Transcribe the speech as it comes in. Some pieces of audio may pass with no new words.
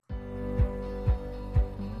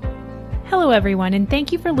Hello, everyone, and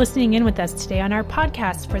thank you for listening in with us today on our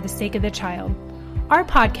podcast, For the Sake of the Child. Our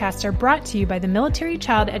podcasts are brought to you by the Military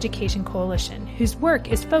Child Education Coalition, whose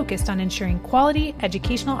work is focused on ensuring quality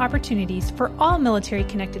educational opportunities for all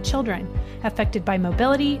military-connected children affected by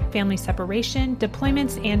mobility, family separation,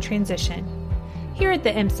 deployments, and transition. Here at the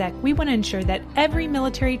MSEC, we want to ensure that every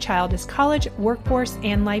military child is college, workforce,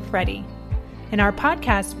 and life ready. In our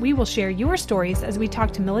podcast, we will share your stories as we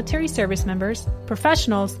talk to military service members,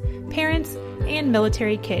 professionals, parents, and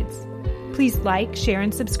military kids. Please like, share,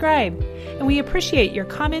 and subscribe. And we appreciate your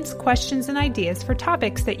comments, questions, and ideas for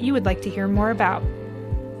topics that you would like to hear more about.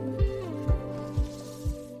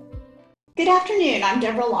 Good afternoon. I'm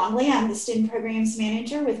Deborah Longley. I'm the Student Programs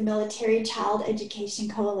Manager with Military Child Education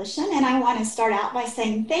Coalition, and I want to start out by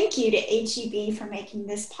saying thank you to HEB for making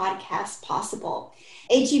this podcast possible.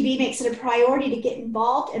 HEB makes it a priority to get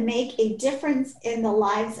involved and make a difference in the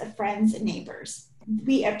lives of friends and neighbors.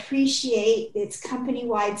 We appreciate its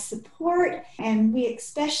company-wide support, and we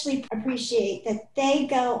especially appreciate that they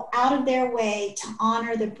go out of their way to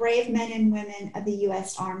honor the brave men and women of the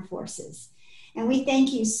U.S. Armed Forces. And we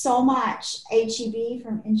thank you so much, HEB,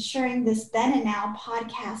 for ensuring this Then and Now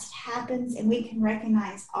podcast happens and we can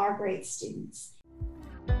recognize our great students.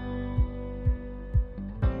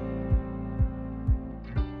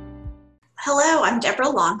 Hello, I'm Deborah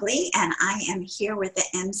Longley, and I am here with the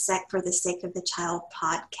MSEC For the Sake of the Child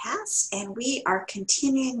podcast, and we are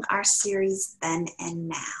continuing our series Then and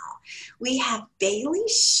Now. We have Bailey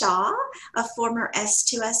Shaw, a former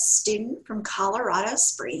S2S student from Colorado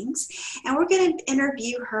Springs, and we're going to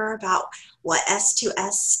interview her about what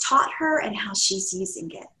S2S taught her and how she's using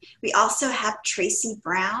it. We also have Tracy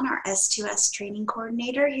Brown, our S2S training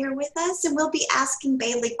coordinator, here with us, and we'll be asking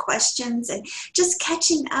Bailey questions and just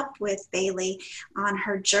catching up with Bailey on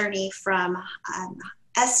her journey from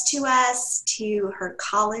S2S to her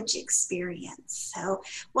college experience. So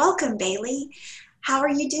welcome, Bailey. How are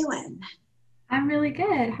you doing? I'm really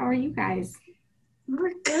good. How are you guys?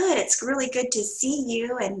 We're good. It's really good to see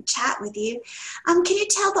you and chat with you. Can you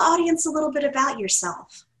tell the audience a little bit about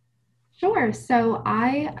yourself? Sure. So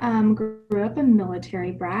I grew up a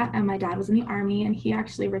military brat, and my dad was in the Army, and he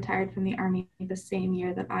actually retired from the Army the same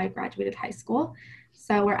year that I graduated high school.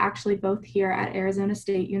 So we're actually both here at Arizona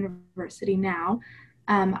State University now.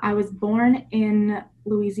 I was born in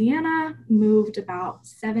Louisiana, moved about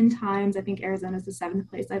 7 times. I think Arizona is the 7th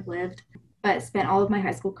place I've lived, but spent all of my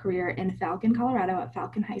high school career in Falcon, Colorado at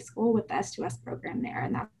Falcon High School with the S2S program there.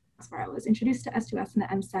 And that's where I was introduced to S2S and the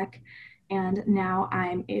MSEC. And now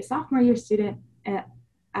I'm a sophomore year student at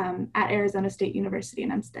Arizona State University,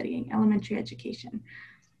 and I'm studying elementary education.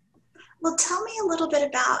 Well, tell me a little bit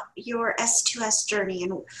about your S2S journey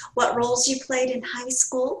and what roles you played in high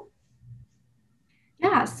school.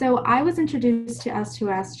 Yeah, so I was introduced to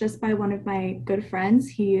S2S just by one of my good friends.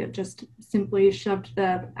 He just simply shoved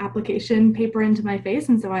the application paper into my face,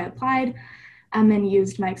 and so I applied and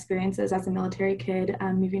used my experiences as a military kid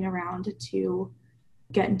moving around to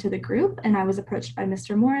get into the group. And I was approached by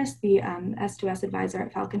Mr. Morris, the S2S advisor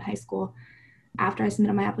at Falcon High School, after I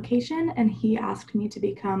submitted my application, and he asked me to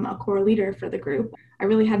become a core leader for the group. I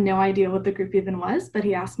really had no idea what the group even was, but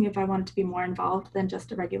he asked me if I wanted to be more involved than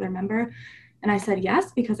just a regular member. And I said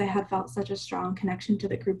yes, because I had felt such a strong connection to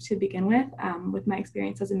the group to begin with my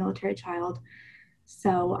experience as a military child.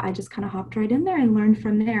 So I just kind of hopped right in there and learned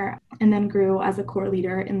from there, and then grew as a core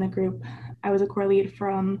leader in the group. I was a core lead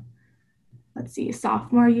from,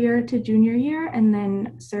 sophomore year to junior year, and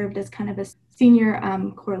then served as kind of a senior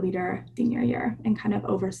core leader senior year and kind of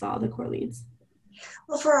oversaw the core leads.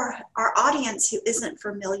 Well, for our audience who isn't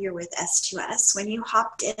familiar with S2S, when you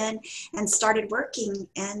hopped in and started working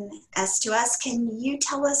in S2S, can you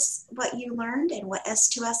tell us what you learned and what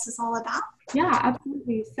S2S is all about? Yeah,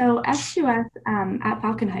 absolutely. So S2S at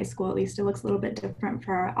Falcon High School, at least, it looks a little bit different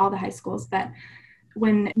for all the high schools, but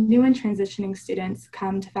when new and transitioning students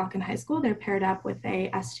come to Falcon High School, they're paired up with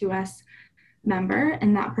a S2S member,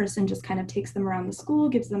 and that person just kind of takes them around the school,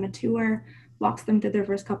 gives them a tour, walks them through their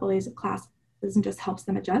first couple of days of class, and just helps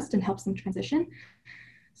them adjust and helps them transition.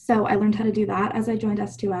 So I learned how to do that as I joined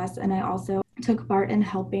S2S, and I also took part in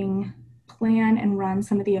helping plan and run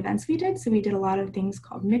some of the events we did. So we did a lot of things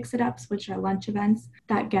called mix-it-ups, which are lunch events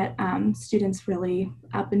that get students really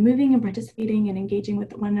up and moving and participating and engaging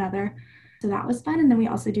with one another. So that was fun. And then we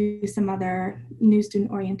also do some other new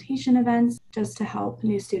student orientation events just to help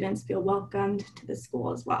new students feel welcomed to the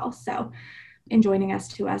school as well. So in joining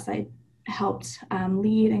S2S, I helped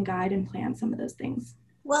lead and guide and plan some of those things.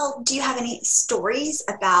 Well, do you have any stories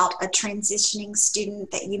about a transitioning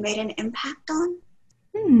student that you made an impact on?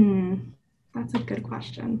 That's a good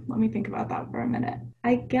question. Let me think about that for a minute.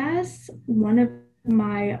 I guess one of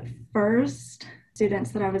my first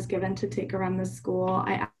students that I was given to take around the school,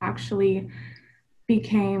 I actually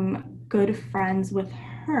became good friends with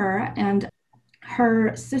her, and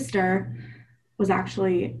her sister was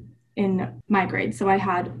actually in my grade. So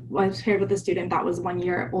I was paired with a student that was 1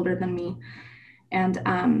 year older than me, and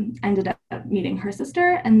ended up meeting her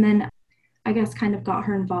sister, and then I guess kind of got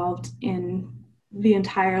her involved in the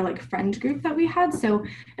entire like friend group that we had. So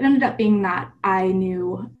it ended up being that I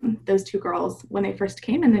knew those two girls when they first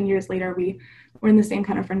came, and then years later we were in the same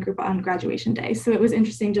kind of friend group on graduation day. So it was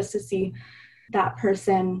interesting just to see that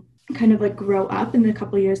person kind of like grow up in the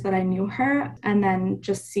couple of years that I knew her, and then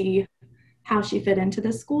just see how she fit into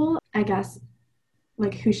the school, I guess,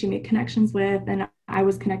 like who she made connections with, and I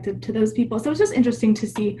was connected to those people. So it was just interesting to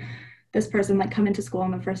see this person like come into school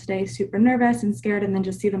on the first day super nervous and scared, and then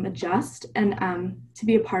just see them adjust, and to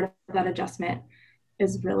be a part of that adjustment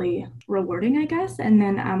is really rewarding, I guess. And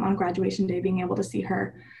then on graduation day, being able to see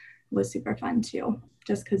her was super fun too,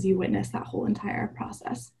 just because you witness that whole entire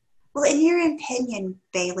process. Well, in your opinion,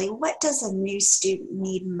 Bailey, what does a new student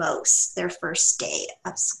need most their first day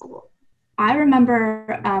of school? I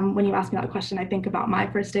remember when you asked me that question, I think about my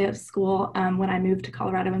first day of school when I moved to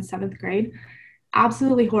Colorado in 7th grade.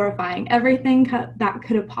 Absolutely horrifying. Everything that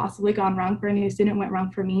could have possibly gone wrong for a new student went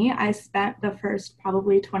wrong for me. I spent the first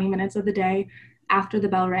probably 20 minutes of the day after the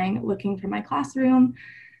bell rang looking for my classroom.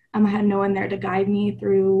 I had no one there to guide me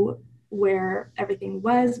through where everything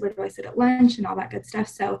was, where do I sit at lunch, and all that good stuff.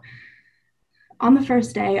 So on the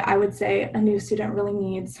first day, I would say a new student really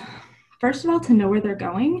needs, first of all, to know where they're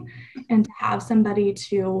going, and to have somebody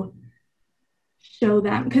to show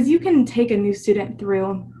them, because you can take a new student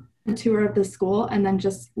through a tour of the school and then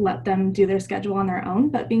just let them do their schedule on their own,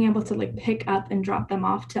 but being able to like pick up and drop them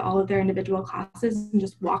off to all of their individual classes and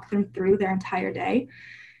just walk them through their entire day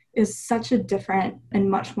is such a different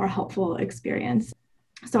and much more helpful experience.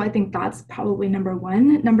 So I think that's probably number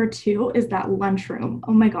one. Number two is that lunchroom.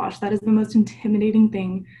 Oh my gosh, that is the most intimidating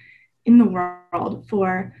thing in the world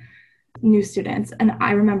for new students. And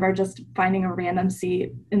I remember just finding a random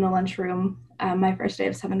seat in the lunchroom my first day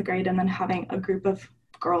of 7th grade, and then having a group of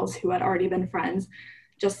girls who had already been friends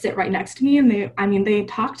just sit right next to me. And they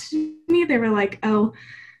talked to me. They were like, "Oh,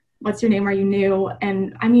 what's your name? Are you new?"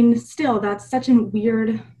 And I mean, still, that's such a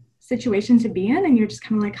weird situation to be in. And you're just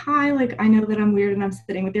kind of like, "Hi, like, I know that I'm weird and I'm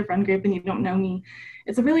sitting with your friend group and you don't know me."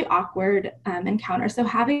 It's a really awkward encounter. So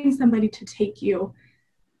having somebody to take you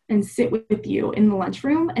and sit with you in the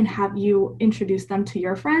lunchroom and have you introduce them to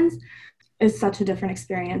your friends is such a different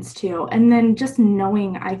experience too. And then just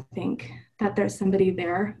knowing, I think, that there's somebody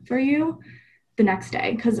there for you the next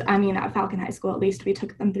day. Because I mean, at Falcon High School, at least, we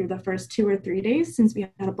took them through the first 2 or 3 days, since we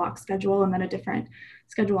had a block schedule and then a different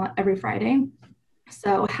schedule every Friday.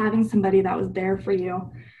 So having somebody that was there for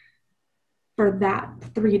you for that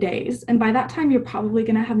 3 days. And by that time, you're probably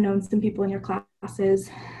going to have known some people in your classes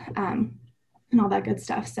and all that good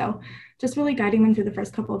stuff. So just really guiding them through the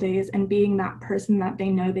first couple of days and being that person that they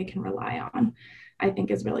know they can rely on, I think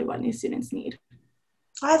is really what new students need.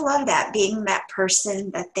 I love that, being that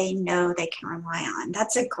person that they know they can rely on.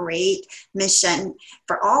 That's a great mission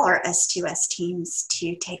for all our S2S teams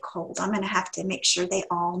to take hold. I'm going to have to make sure they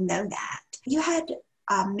all know that. You had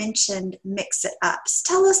mentioned mix-it-ups.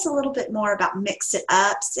 Tell us a little bit more about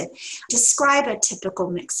mix-it-ups and describe a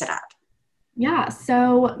typical mix-it-up. Yeah,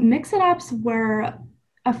 so mix-it-ups were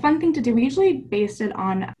a fun thing to do. We usually based it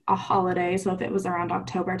on a holiday. So if it was around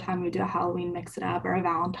October time, we do a Halloween mix-it-up or a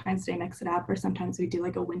Valentine's Day mix-it-up, or sometimes we do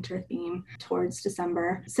like a winter theme towards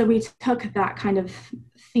December. So we took that kind of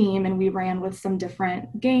theme and we ran with some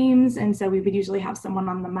different games. And so we would usually have someone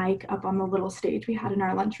on the mic up on the little stage we had in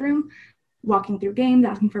our lunchroom, walking through games,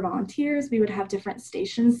 asking for volunteers. We would have different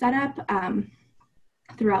stations set up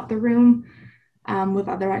throughout the room. With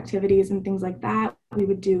other activities and things like that. We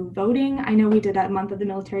would do voting. I know we did a Month of the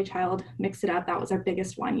Military Child Mix It Up. That was our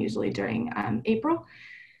biggest one, usually during April.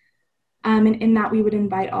 And in that, we would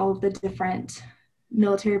invite all of the different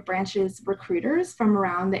military branches recruiters from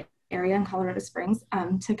around the area in Colorado Springs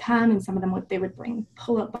to come. And some of them they would bring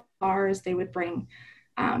pull-up bars. They would bring,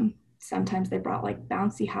 sometimes they brought like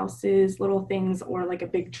bouncy houses, little things, or like a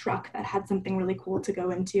big truck that had something really cool to go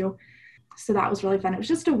into. So that was really fun. It was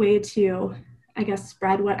just a way to, I guess,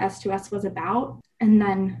 spread what S2S was about, and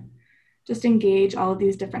then just engage all of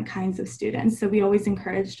these different kinds of students. So we always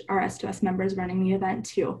encouraged our S2S members running the event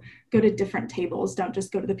to go to different tables. Don't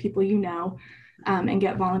just go to the people you know, and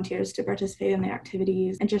get volunteers to participate in the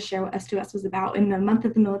activities and just share what S2S was about. And the Month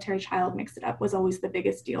of the Military Child Mix It Up was always the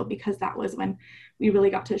biggest deal, because that was when we really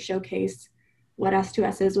got to showcase what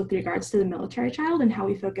S2S is with regards to the military child and how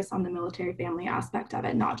we focus on the military family aspect of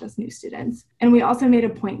it, not just new students. And we also made a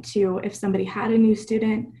point to, if somebody had a new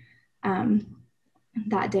student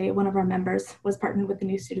that day, one of our members was partnered with the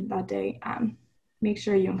new student that day, make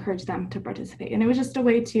sure you encourage them to participate. And it was just a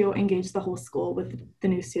way to engage the whole school with the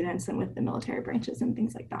new students and with the military branches and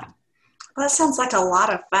things like that. Well, that sounds like a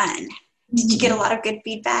lot of fun. Did you get a lot of good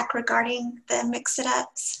feedback regarding the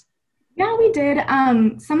Mix-It-Ups? Yeah, we did.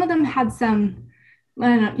 Some of them had some,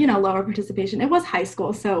 lower participation. It was high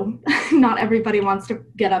school, so not everybody wants to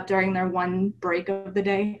get up during their one break of the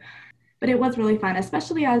day. But it was really fun,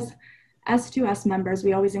 especially as S2S members.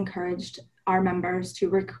 We always encouraged our members to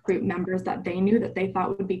recruit members that they knew that they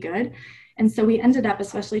thought would be good. And so we ended up,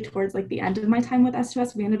 especially towards like the end of my time with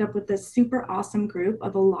S2S, we ended up with this super awesome group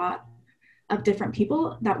of a lot of different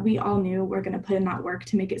people that we all knew were going to put in that work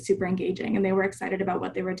to make it super engaging, and they were excited about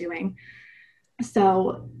what they were doing.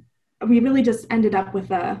 So we really just ended up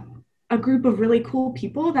with a group of really cool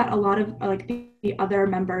people that a lot of like the other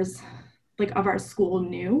members like of our school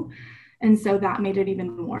knew. And so that made it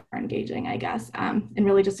even more engaging, I guess, and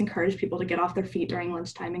really just encouraged people to get off their feet during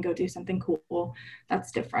lunchtime and go do something cool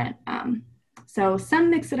that's different. So some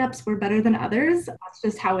Mix-It-Ups were better than others. That's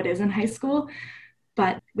just how it is in high school.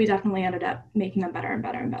 But we definitely ended up making them better and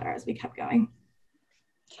better and better as we kept going.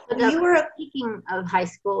 Speaking of high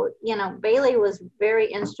school, Bailey was very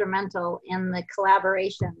instrumental in the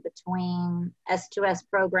collaboration between S2S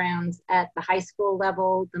programs at the high school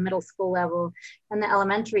level, the middle school level, and the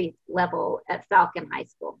elementary level at Falcon High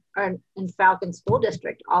School, or in Falcon School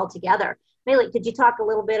District all together. Bailey, could you talk a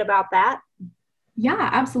little bit about that? Yeah,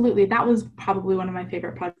 absolutely. That was probably one of my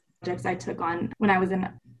favorite projects I took on when I was in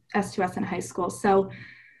S2S in high school. So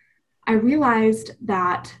I realized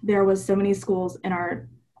that there was so many schools in our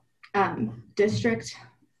district.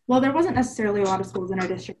 Well, there wasn't necessarily a lot of schools in our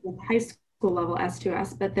district with high school level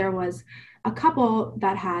S2S, but there was a couple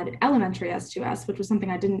that had elementary S2S, which was something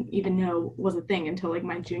I didn't even know was a thing until like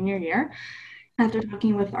my junior year. After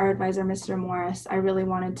talking with our advisor, Mr. Morris, I really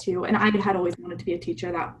wanted to, and I had always wanted to be a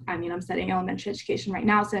teacher. I'm studying elementary education right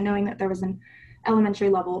now. So knowing that there was an elementary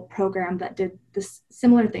level program that did this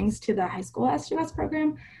similar things to the high school S2S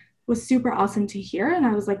program was super awesome to hear. And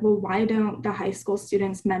I was like, well, why don't the high school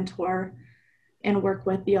students mentor and work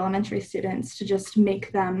with the elementary students to just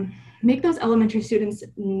make those elementary students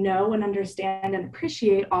know and understand and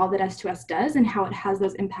appreciate all that S2S does and how it has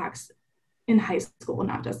those impacts in high school,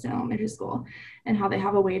 not just in elementary school, and how they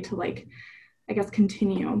have a way to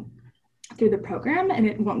continue through the program, and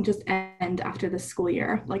it won't just end after the school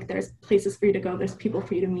year. Like there's places for you to go, there's people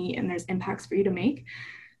for you to meet, and there's impacts for you to make.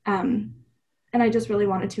 And I just really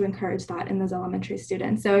wanted to encourage that in those elementary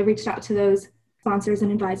students. So I reached out to those sponsors and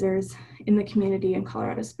advisors in the community in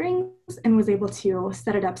Colorado Springs and was able to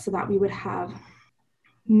set it up so that we would have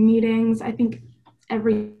meetings, I think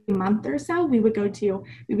every month or so. We would do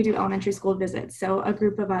elementary school visits. So a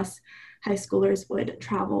group of us high schoolers would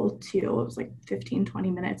travel to, it was like 15,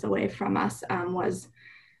 20 minutes away from us, was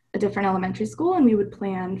a different elementary school, and we would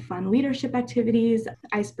plan fun leadership activities,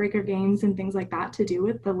 icebreaker games, and things like that to do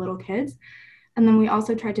with the little kids. And then we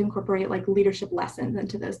also tried to incorporate like leadership lessons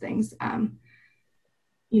into those things.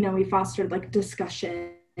 We fostered like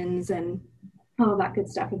discussions and all of that good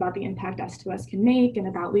stuff about the impact S2S can make and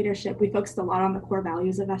about leadership. We focused a lot on the core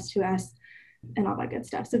values of S2S and all that good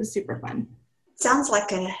stuff. So it was super fun. Sounds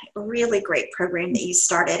like a really great program that you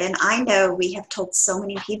started. And I know we have told so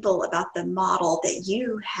many people about the model that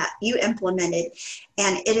you implemented,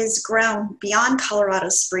 and it has grown beyond Colorado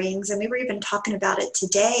Springs. And we were even talking about it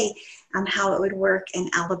today on how it would work in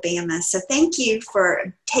Alabama. So thank you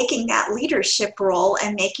for taking that leadership role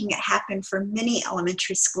and making it happen for many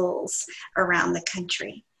elementary schools around the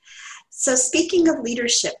country. So speaking of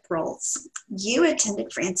leadership roles, you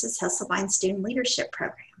attended Frances Hesselbein's Student Leadership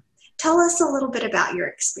Program. Tell us a little bit about your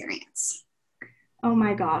experience. Oh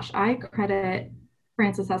my gosh, I credit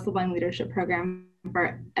Frances Hesselbein Leadership Program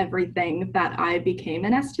for everything that I became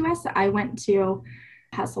in S2S. I went to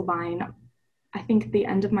Hesselbein, I think the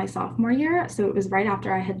end of my sophomore year. So it was right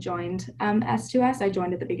after I had joined S2S. I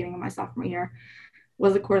joined at the beginning of my sophomore year,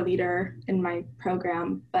 was a core leader in my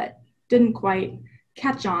program, but didn't quite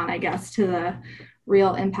catch on, I guess, to the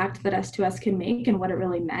real impact that S2S can make and what it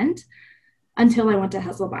really meant until I went to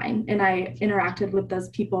Hesselbein. And I interacted with those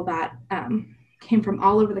people that came from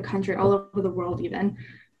all over the country, all over the world even.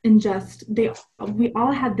 And we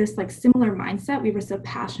all had this like similar mindset. We were so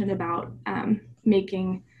passionate about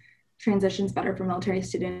making transitions better for military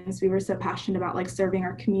students. We were so passionate about like serving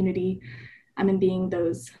our community and being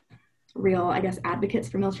those real, I guess, advocates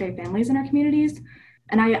for military families in our communities.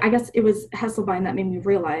 And I guess it was Hesselbein that made me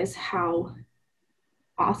realize how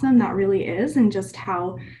awesome that really is, and just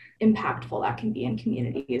how impactful that can be in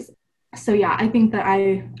communities. So yeah, I think that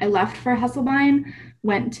I left for Hesselbein,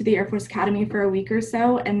 went to the Air Force Academy for a week or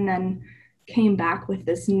so, and then came back with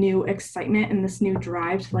this new excitement and this new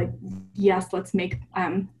drive to like, yes, let's make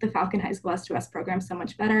the Falcon High School S2S program so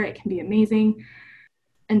much better. It can be amazing.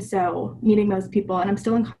 And so meeting those people, and I'm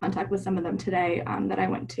still in contact with some of them today that I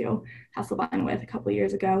went to Hesselbein with a couple of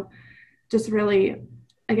years ago, just really,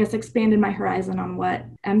 I guess, expanded my horizon on what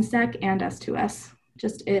MSEC and S2S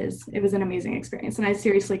just is. It was an amazing experience. And I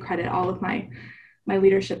seriously credit all of my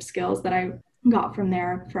leadership skills that I got from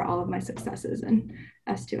there for all of my successes in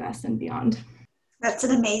S2S and beyond. That's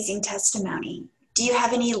an amazing testimony. Do you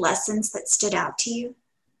have any lessons that stood out to you?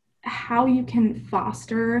 How you can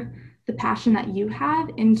foster the passion that you have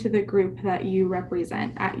into the group that you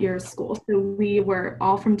represent at your school. So we were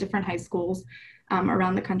all from different high schools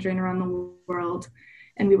around the country and around the world.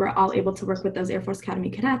 And we were all able to work with those Air Force Academy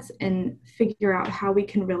cadets and figure out how we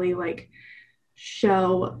can really like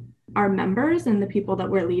show our members and the people that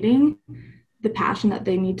we're leading the passion that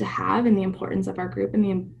they need to have and the importance of our group and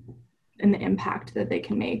the impact that they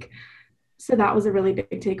can make. So that was a really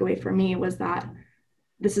big takeaway for me, was that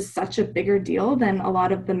this is such a bigger deal than a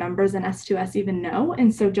lot of the members in S2S even know.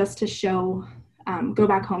 And so just to show, go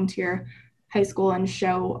back home to your high school and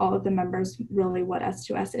show all of the members really what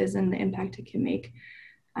S2S is and the impact it can make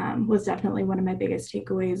was definitely one of my biggest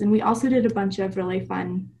takeaways. And we also did a bunch of really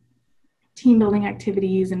fun team building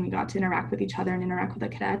activities, and we got to interact with each other and interact with the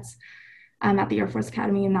cadets at the Air Force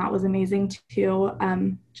Academy. And that was amazing too.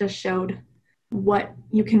 Just showed what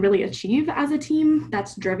you can really achieve as a team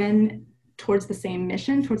that's driven towards the same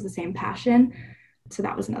mission, towards the same passion. So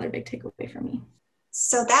that was another big takeaway for me.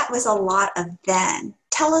 So that was a lot of then.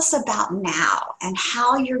 Tell us about now and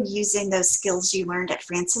how you're using those skills you learned at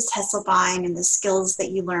Francis Hesselbein and the skills that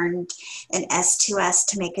you learned in S2S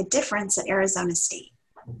to make a difference at Arizona State.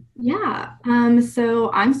 Yeah,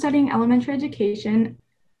 so I'm studying elementary education.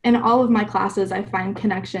 In all of my classes, I find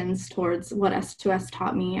connections towards what S2S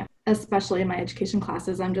taught me, especially in my education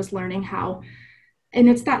classes. I'm just learning how, and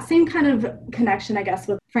it's that same kind of connection, I guess,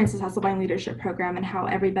 with Francis Hesselbein Leadership Program and how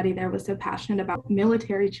everybody there was so passionate about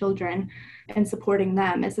military children and supporting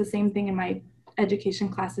them. It's the same thing in my education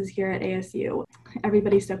classes here at ASU.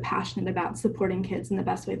 Everybody's so passionate about supporting kids in the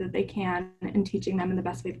best way that they can and teaching them in the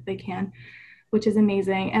best way that they can, which is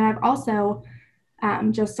amazing. And I've also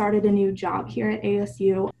just started a new job here at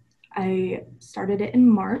ASU. I started it in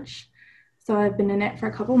March. So I've been in it for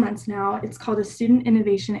a couple months now. It's called a Student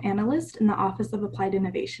Innovation Analyst in the Office of Applied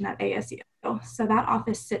Innovation at ASU. So that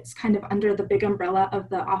office sits kind of under the big umbrella of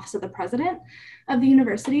the Office of the President of the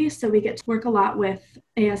university. So we get to work a lot with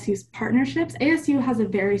ASU's partnerships. ASU has a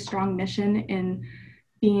very strong mission in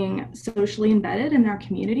being socially embedded in our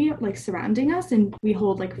community, like surrounding us. And we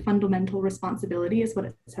hold like fundamental responsibility is what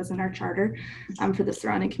it says in our charter for the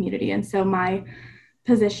surrounding community. And so my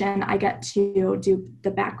position, I get to do the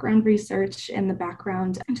background research and the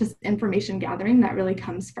background just information gathering that really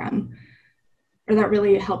comes from, or that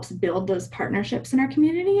really helps build those partnerships in our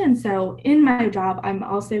community. And so in my job, I'm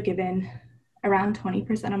also given around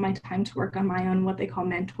 20% of my time to work on my own, what they call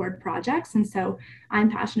mentored projects. And so I'm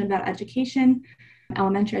passionate about education,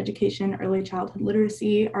 elementary education, early childhood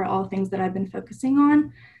literacy are all things that I've been focusing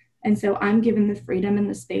on. And so I'm given the freedom and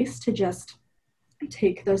the space to just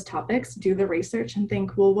take those topics, do the research, and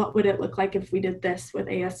think, well, what would it look like if we did this with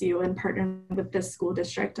ASU and partnered with this school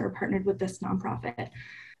district or partnered with this nonprofit?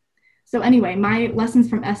 So anyway, my lessons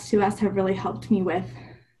from S2S have really helped me with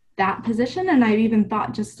that position. And I even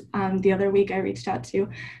thought just the other week, I reached out to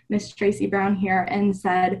Miss Tracy Brown here and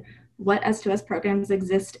said, what S2S programs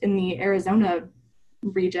exist in the Arizona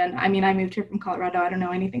region? I mean, I moved here from Colorado. I don't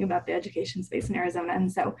know anything about the education space in Arizona.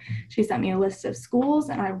 And so she sent me a list of schools,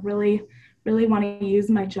 and I really want to use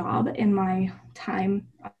my job and my time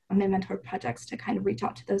on my mentor projects to kind of reach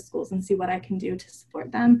out to those schools and see what I can do to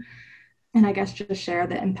support them. And I guess just share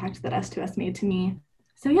the impact that S2S made to me.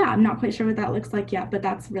 So yeah, I'm not quite sure what that looks like yet, but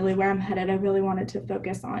that's really where I'm headed. I really wanted to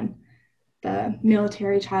focus on the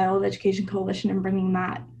Military Child Education Coalition and bringing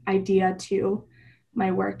that idea to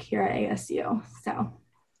my work here at ASU. So,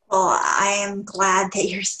 well, I am glad that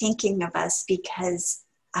you're thinking of us, because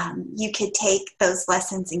you could take those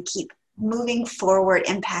lessons and keep moving forward,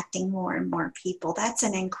 impacting more and more people. That's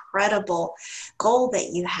an incredible goal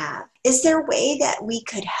that you have. Is there a way that we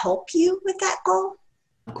could help you with that goal?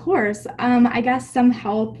 Of course. I guess some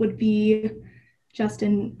help would be just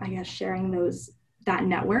in, sharing that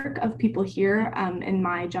network of people here in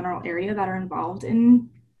my general area that are involved in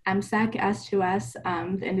MSEC,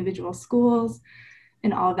 S2S, the individual schools,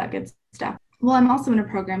 and all of that good stuff. Well, I'm also in a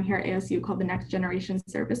program here at ASU called the Next Generation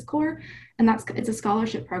Service Corps, and it's a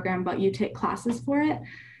scholarship program, but you take classes for it.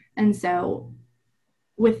 And so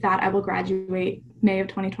with that, I will graduate May of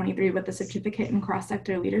 2023 with a certificate in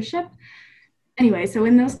cross-sector leadership. Anyway, so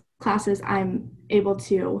in those classes, I'm able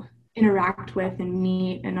to interact with and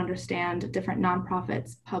meet and understand different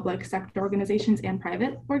nonprofits, public sector organizations, and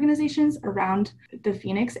private organizations around the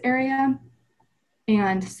Phoenix area.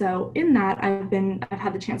 And so in that, I've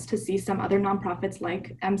had the chance to see some other nonprofits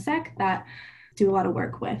like MSEC that do a lot of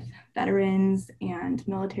work with veterans and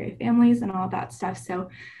military families and all that stuff. So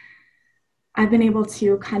I've been able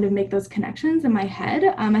to kind of make those connections in my head.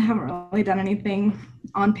 I haven't really done anything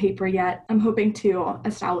on paper yet. I'm hoping to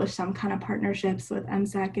establish some kind of partnerships with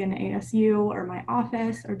MSEC and ASU or my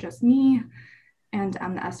office or just me and the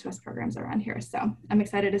S2S programs around here. So I'm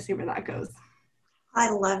excited to see where that goes. I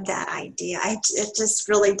love that idea. It just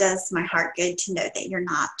really does my heart good to know that you're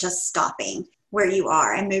not just stopping where you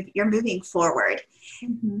are and you're moving forward.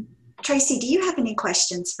 Mm-hmm. Tracy, do you have any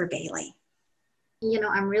questions for Bailey?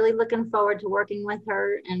 I'm really looking forward to working with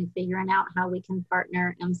her and figuring out how we can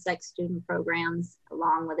partner MSEC student programs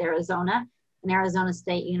along with Arizona and Arizona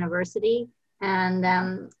State University.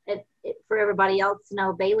 And for everybody else to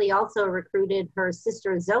know, Bailey also recruited her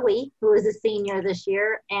sister Zoe, who is a senior this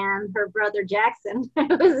year, and her brother Jackson,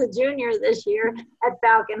 who is a junior this year at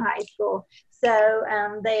Falcon High School. So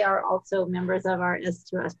they are also members of our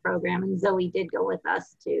S2S program, and Zoe did go with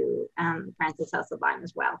us to Francis Hesselbein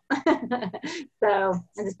as well. So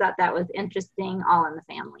I just thought that was interesting, all in the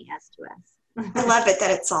family S2S. I love it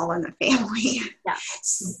that it's all in the family. Yeah.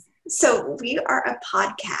 So we are a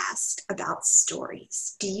podcast about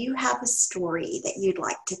stories. Do you have a story that you'd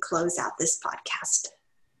like to close out this podcast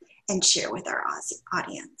and share with our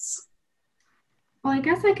audience? Well, I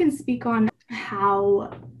guess I can speak on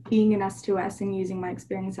how being an S2S and using my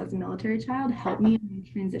experience as a military child helped me in my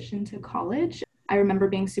transition to college. I remember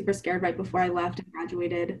being super scared right before I left and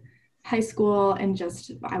graduated high school, and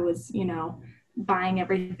I was, buying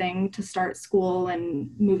everything to start school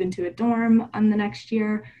and move into a dorm the next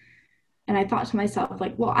year. And I thought to myself,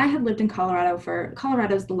 I had lived in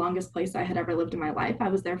Colorado's the longest place I had ever lived in my life. I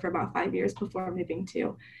was there for about 5 years before moving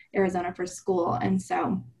to Arizona for school. And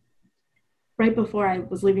so right before I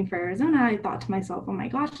was leaving for Arizona, I thought to myself, oh my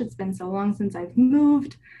gosh, it's been so long since I've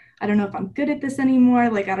moved. I don't know if I'm good at this anymore.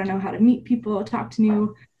 I don't know how to meet people, talk to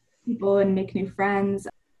new people, and make new friends.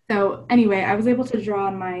 So anyway, I was able to draw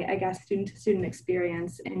on my, student-to-student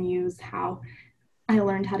experience and use how I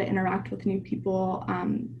learned how to interact with new people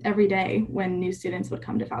every day when new students would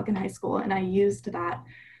come to Falcon High School. And I used that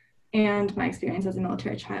and my experience as a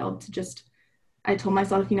military child to I told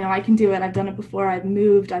myself, I can do it. I've done it before. I've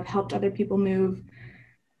moved. I've helped other people move.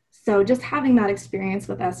 So just having that experience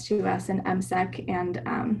with S2S and MSEC and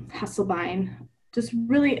Hesselbein, just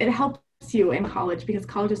really, it helps you in college because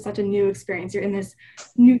college is such a new experience. You're in this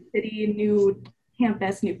new city, new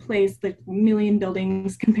campus, new place, a million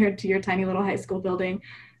buildings compared to your tiny little high school building.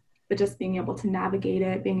 But just being able to navigate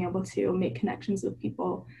it, being able to make connections with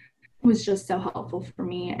people was just so helpful for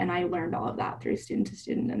me. And I learned all of that through student to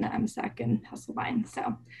student in the MSEC and Hesselbein.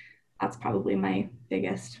 So that's probably my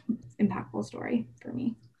biggest impactful story for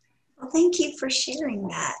me. Well, thank you for sharing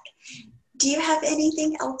that. Do you have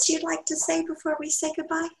anything else you'd like to say before we say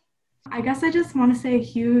goodbye? I guess I just want to say a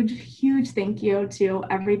huge thank you to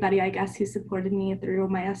everybody, who supported me through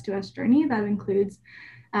my S2S journey. That includes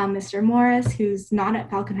Mr. Morris, who's not at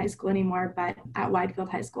Falcon High School anymore, but at Widefield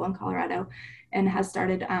High School in Colorado, and has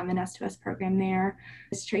started an S2S program there.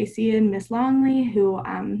 Miss Tracy and Miss Longley, who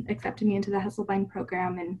accepted me into the Hesselbein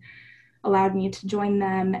program and allowed me to join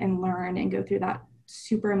them and learn and go through that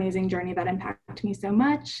super amazing journey that impacted me so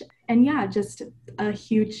much. And yeah, just a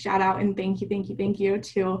huge shout out and thank you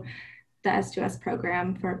to the S2S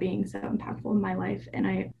program for being so impactful in my life.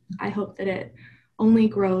 And I hope that it only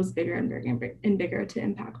grows bigger and bigger and bigger to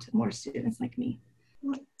impact more students like me.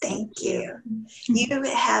 Thank you. You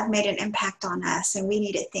have made an impact on us, and we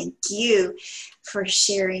need to thank you for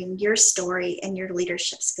sharing your story and your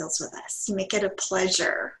leadership skills with us. You make it a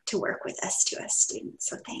pleasure to work with S2S students,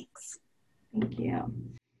 so thanks. Thank you.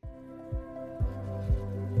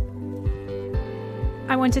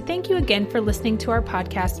 I want to thank you again for listening to our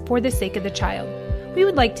podcast, For the Sake of the Child. We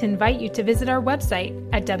would like to invite you to visit our website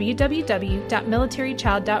at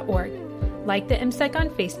www.militarychild.org. Like the MSEC on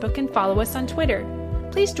Facebook and follow us on Twitter.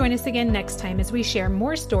 Please join us again next time as we share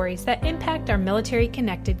more stories that impact our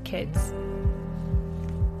military-connected kids.